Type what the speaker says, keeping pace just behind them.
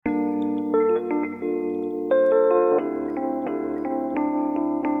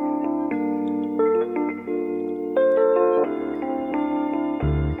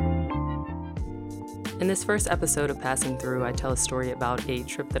this first episode of Passing Through, I tell a story about a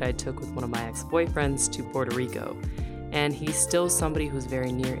trip that I took with one of my ex-boyfriends to Puerto Rico. And he's still somebody who's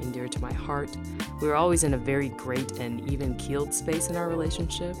very near and dear to my heart. We were always in a very great and even-keeled space in our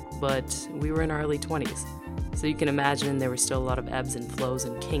relationship, but we were in our early 20s. So you can imagine there were still a lot of ebbs and flows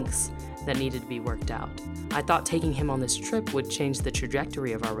and kinks that needed to be worked out. I thought taking him on this trip would change the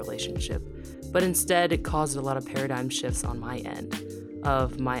trajectory of our relationship, but instead it caused a lot of paradigm shifts on my end,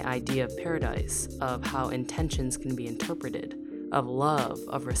 of my idea of paradise, of how intentions can be interpreted, of love,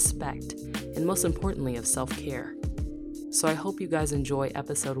 of respect, and most importantly of self-care. So I hope you guys enjoy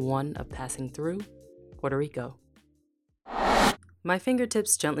episode 1 of Passing Through, Puerto Rico. My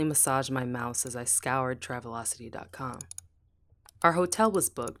fingertips gently massaged my mouse as I scoured Travelocity.com. Our hotel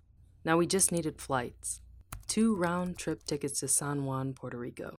was booked. Now we just needed flights. 2 round-trip tickets to San Juan, Puerto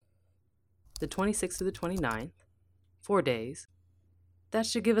Rico. The 26th to the 29th, 4 days. That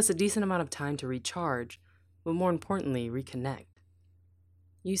should give us a decent amount of time to recharge, but more importantly, reconnect.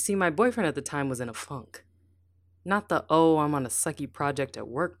 You see, my boyfriend at the time was in a funk. Not the, oh, I'm on a sucky project at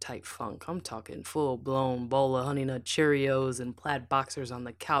work type funk. I'm talking full-blown bowl of Honey Nut Cheerios and plaid boxers on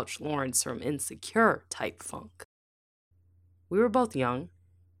the couch Lawrence from Insecure type funk. We were both young,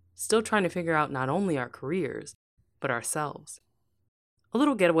 still trying to figure out not only our careers, but ourselves. A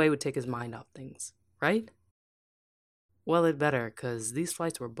little getaway would take his mind off things, right? Well, it better, 'cause these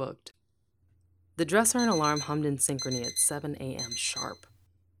flights were booked. The dresser and alarm hummed in synchrony at 7 a.m. sharp.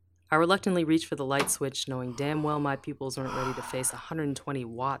 I reluctantly reached for the light switch, knowing damn well my pupils weren't ready to face 120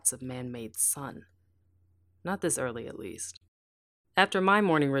 watts of man-made sun. Not this early, at least. After my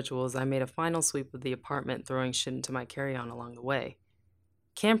morning rituals, I made a final sweep of the apartment, throwing shit into my carry-on along the way.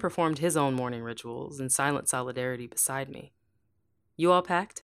 Cam performed his own morning rituals in silent solidarity beside me. You all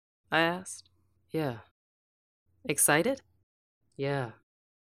packed? I asked. Yeah. Excited? Yeah.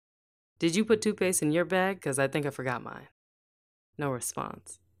 Did you put toothpaste in your bag? 'Cause I think I forgot mine. No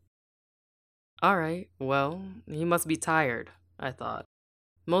response. All right, well, he must be tired, I thought.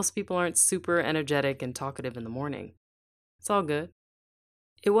 Most people aren't super energetic and talkative in the morning. It's all good.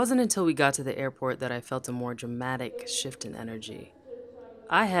 It wasn't until we got to the airport that I felt a more dramatic shift in energy.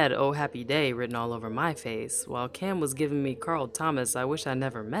 I had "Oh Happy Day" written all over my face, while Cam was giving me Carl Thomas I wish I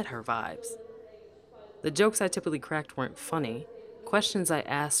never met her vibes. The jokes I typically cracked weren't funny. Questions I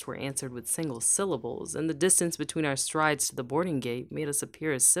asked were answered with single syllables, and the distance between our strides to the boarding gate made us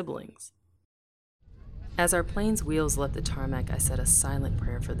appear as siblings. As our plane's wheels left the tarmac, I said a silent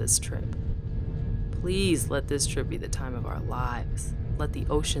prayer for this trip. Please let this trip be the time of our lives. Let the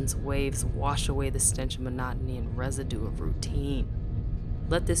ocean's waves wash away the stench of monotony and residue of routine.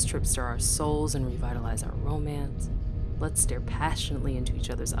 Let this trip stir our souls and revitalize our romance. Let's stare passionately into each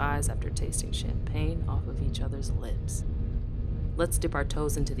other's eyes after tasting champagne off of each other's lips. Let's dip our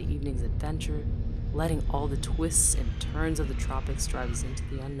toes into the evening's adventure, letting all the twists and turns of the tropics drive us into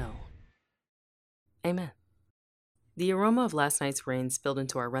the unknown. Amen. The aroma of last night's rain spilled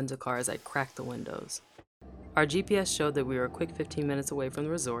into our rental car as I cracked the windows. Our GPS showed that we were a quick 15 minutes away from the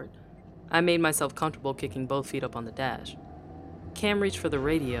resort. I made myself comfortable kicking both feet up on the dash. Cam reached for the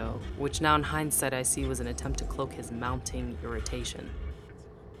radio, which now in hindsight I see was an attempt to cloak his mounting irritation.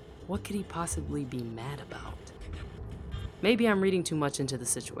 What could he possibly be mad about? Maybe I'm reading too much into the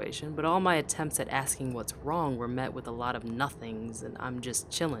situation, but all my attempts at asking what's wrong were met with a lot of nothings and I'm just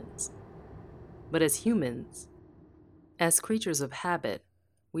chillins'. But as humans, as creatures of habit,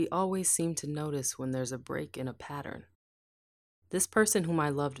 we always seem to notice when there's a break in a pattern. This person whom I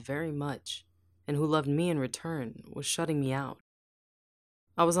loved very much, and who loved me in return, was shutting me out.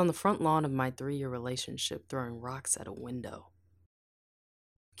 I was on the front lawn of my 3-year relationship throwing rocks at a window.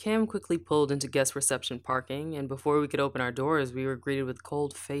 Cam quickly pulled into guest reception parking, and before we could open our doors, we were greeted with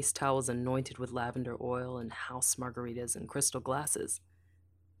cold face towels anointed with lavender oil and house margaritas in crystal glasses.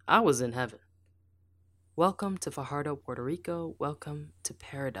 I was in heaven. Welcome to Fajardo, Puerto Rico. Welcome to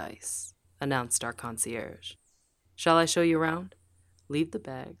paradise, announced our concierge. Shall I show you around? Leave the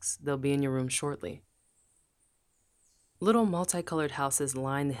bags. They'll be in your room shortly. Little multicolored houses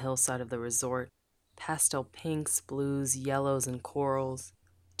line the hillside of the resort. Pastel pinks, blues, yellows, and corals.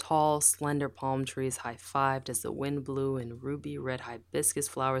 Tall, slender palm trees high-fived as the wind blew, and ruby red hibiscus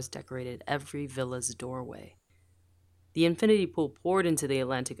flowers decorated every villa's doorway. The infinity pool poured into the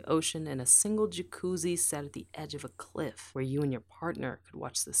Atlantic Ocean, and a single jacuzzi sat at the edge of a cliff where you and your partner could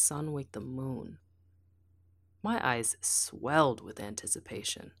watch the sun wake the moon. My eyes swelled with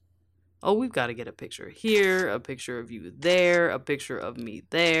anticipation. Oh, we've got to get a picture here, a picture of you there, a picture of me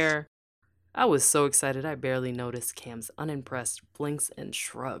there. I was so excited I barely noticed Cam's unimpressed blinks and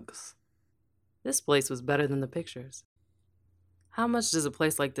shrugs. This place was better than the pictures. How much does a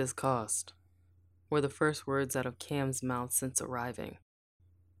place like this cost? were the first words out of Cam's mouth since arriving.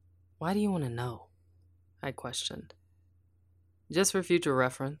 "Why do you want to know?" I questioned. "Just for future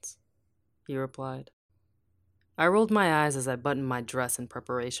reference," he replied. I rolled my eyes as I buttoned my dress in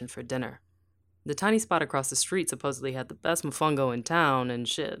preparation for dinner. The tiny spot across the street supposedly had the best mofongo in town, and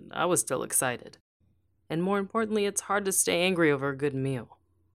shit, I was still excited. And more importantly, it's hard to stay angry over a good meal.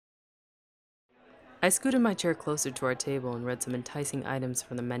 I scooted my chair closer to our table and read some enticing items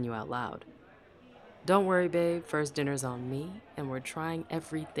from the menu out loud. "Don't worry, babe, first dinner's on me, and we're trying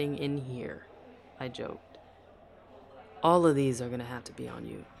everything in here," I joked. "All of these are gonna have to be on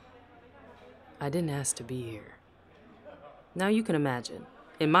you." I didn't ask to be here. Now you can imagine,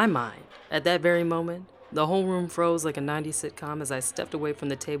 in my mind, at that very moment, the whole room froze like a 90s sitcom as I stepped away from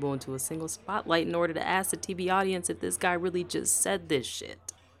the table into a single spotlight in order to ask the TV audience if this guy really just said this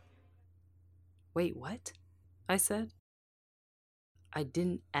shit. "Wait, what?" I said. "I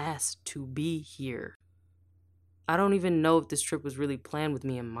didn't ask to be here. I don't even know if this trip was really planned with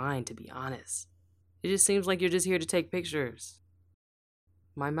me in mind, to be honest. It just seems like you're just here to take pictures."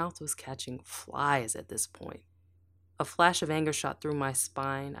 My mouth was catching flies at this point. A flash of anger shot through my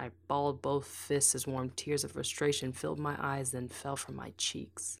spine. I balled both fists as warm tears of frustration filled my eyes, then fell from my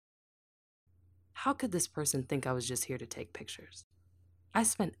cheeks. How could this person think I was just here to take pictures? I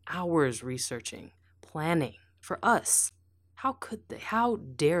spent hours researching, planning, for us. How could they? How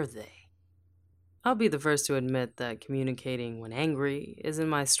dare they? I'll be the first to admit that communicating when angry isn't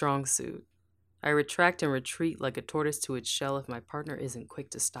my strong suit. I retract and retreat like a tortoise to its shell if my partner isn't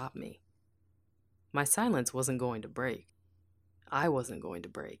quick to stop me. My silence wasn't going to break. I wasn't going to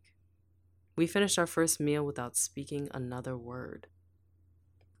break. We finished our first meal without speaking another word.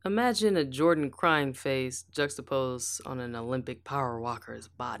 Imagine a Jordan crying face juxtaposed on an Olympic power walker's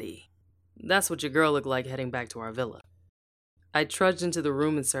body. That's what your girl looked like heading back to our villa. I trudged into the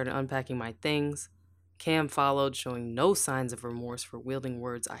room and started unpacking my things. Cam followed, showing no signs of remorse for wielding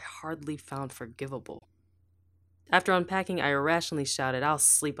words I hardly found forgivable. After unpacking, I irrationally shouted, "I'll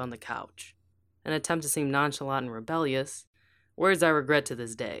sleep on the couch," an attempt to seem nonchalant and rebellious, words I regret to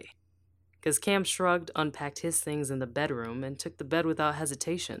this day. Because Cam shrugged, unpacked his things in the bedroom, and took the bed without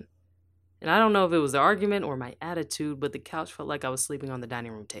hesitation. And I don't know if it was the argument or my attitude, but the couch felt like I was sleeping on the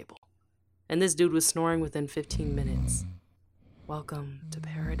dining room table. And this dude was snoring within 15 minutes. Welcome to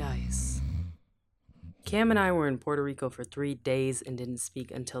paradise. Cam and I were in Puerto Rico for 3 days and didn't speak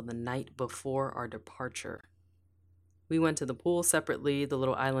until the night before our departure. We went to the pool separately, the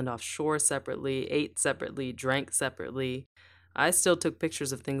little island offshore separately, ate separately, drank separately. I still took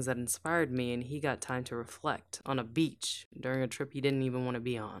pictures of things that inspired me, and he got time to reflect on a beach during a trip he didn't even want to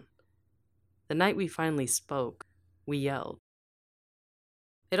be on. The night we finally spoke, we yelled.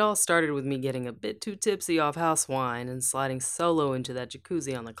 It all started with me getting a bit too tipsy off house wine and sliding solo into that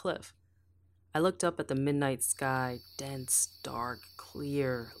jacuzzi on the cliff. I looked up at the midnight sky, dense, dark,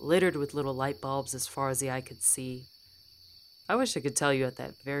 clear, littered with little light bulbs as far as the eye could see. I wish I could tell you at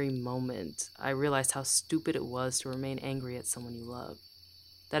that very moment, I realized how stupid it was to remain angry at someone you love.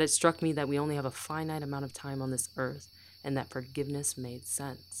 That it struck me that we only have a finite amount of time on this earth, and that forgiveness made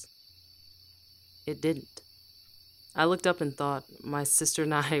sense. It didn't. I looked up and thought my sister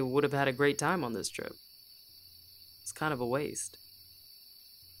and I would have had a great time on this trip. It's kind of a waste.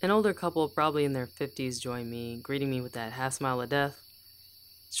 An older couple, probably in their 50s, joined me, greeting me with that half smile of death.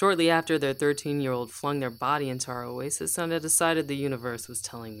 Shortly after, their 13-year-old flung their body into our oasis, and I decided the universe was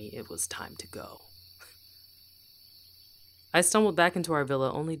telling me it was time to go. I stumbled back into our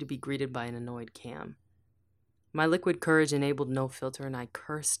villa only to be greeted by an annoyed Cam. My liquid courage enabled no filter, and I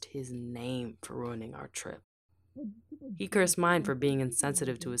cursed his name for ruining our trip. He cursed mine for being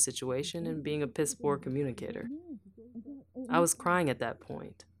insensitive to his situation and being a piss-poor communicator. I was crying at that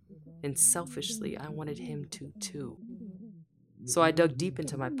point, and selfishly, I wanted him to too. So I dug deep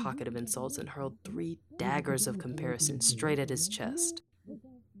into my pocket of insults and hurled 3 daggers of comparison straight at his chest.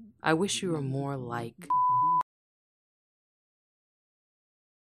 I wish you were more like...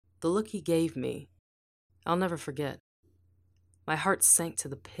 The look he gave me, I'll never forget. My heart sank to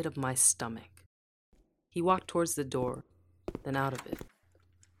the pit of my stomach. He walked towards the door, then out of it.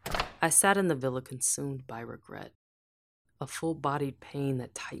 I sat in the villa consumed by regret, a full-bodied pain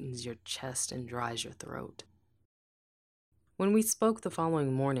that tightens your chest and dries your throat. When we spoke the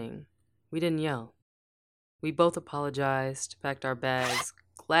following morning, we didn't yell. We both apologized, packed our bags,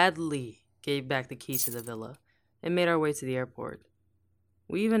 gladly gave back the key to the villa, and made our way to the airport.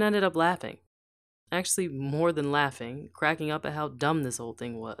 We even ended up laughing. Actually, more than laughing, cracking up at how dumb this whole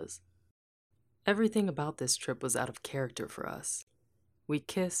thing was. Everything about this trip was out of character for us. We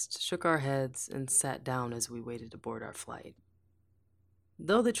kissed, shook our heads, and sat down as we waited to board our flight.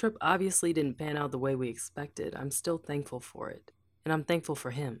 Though the trip obviously didn't pan out the way we expected, I'm still thankful for it, and I'm thankful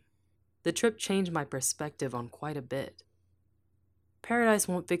for him. The trip changed my perspective on quite a bit. Paradise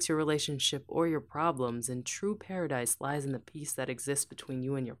won't fix your relationship or your problems, and true paradise lies in the peace that exists between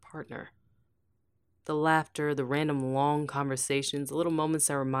you and your partner. The laughter, the random long conversations, the little moments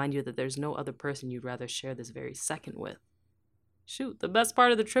that remind you that there's no other person you'd rather share this very second with. Shoot, the best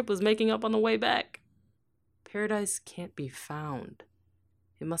part of the trip was making up on the way back. Paradise can't be found.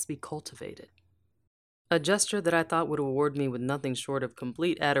 It must be cultivated. A gesture that I thought would reward me with nothing short of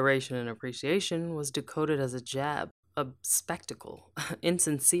complete adoration and appreciation was decoded as a jab, a spectacle,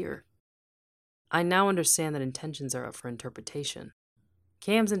 insincere. I now understand that intentions are up for interpretation.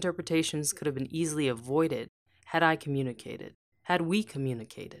 Cam's interpretations could have been easily avoided had I communicated, had we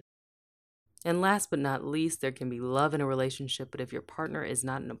communicated. And last but not least, there can be love in a relationship, but if your partner is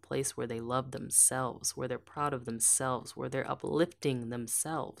not in a place where they love themselves, where they're proud of themselves, where they're uplifting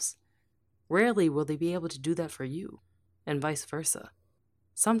themselves, rarely will they be able to do that for you, and vice versa.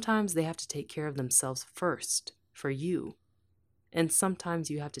 Sometimes they have to take care of themselves first, for you, and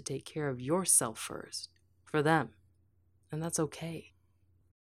sometimes you have to take care of yourself first, for them, and that's okay.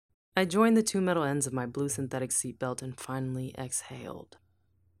 I joined the two metal ends of my blue synthetic seatbelt and finally exhaled.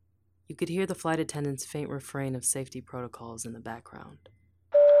 You could hear the flight attendant's faint refrain of safety protocols in the background.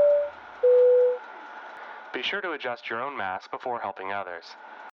 Be sure to adjust your own mask before helping others.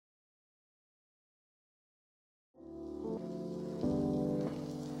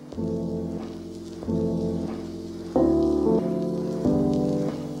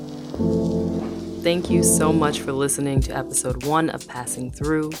 Thank you so much for listening to episode 1 of Passing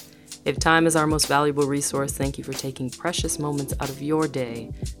Through. If time is our most valuable resource, thank you for taking precious moments out of your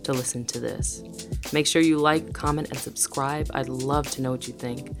day to listen to this. Make sure you like, comment, and subscribe. I'd love to know what you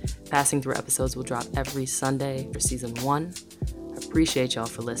think. Passing Through episodes will drop every Sunday for season 1. I appreciate y'all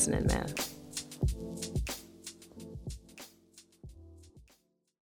for listening, man.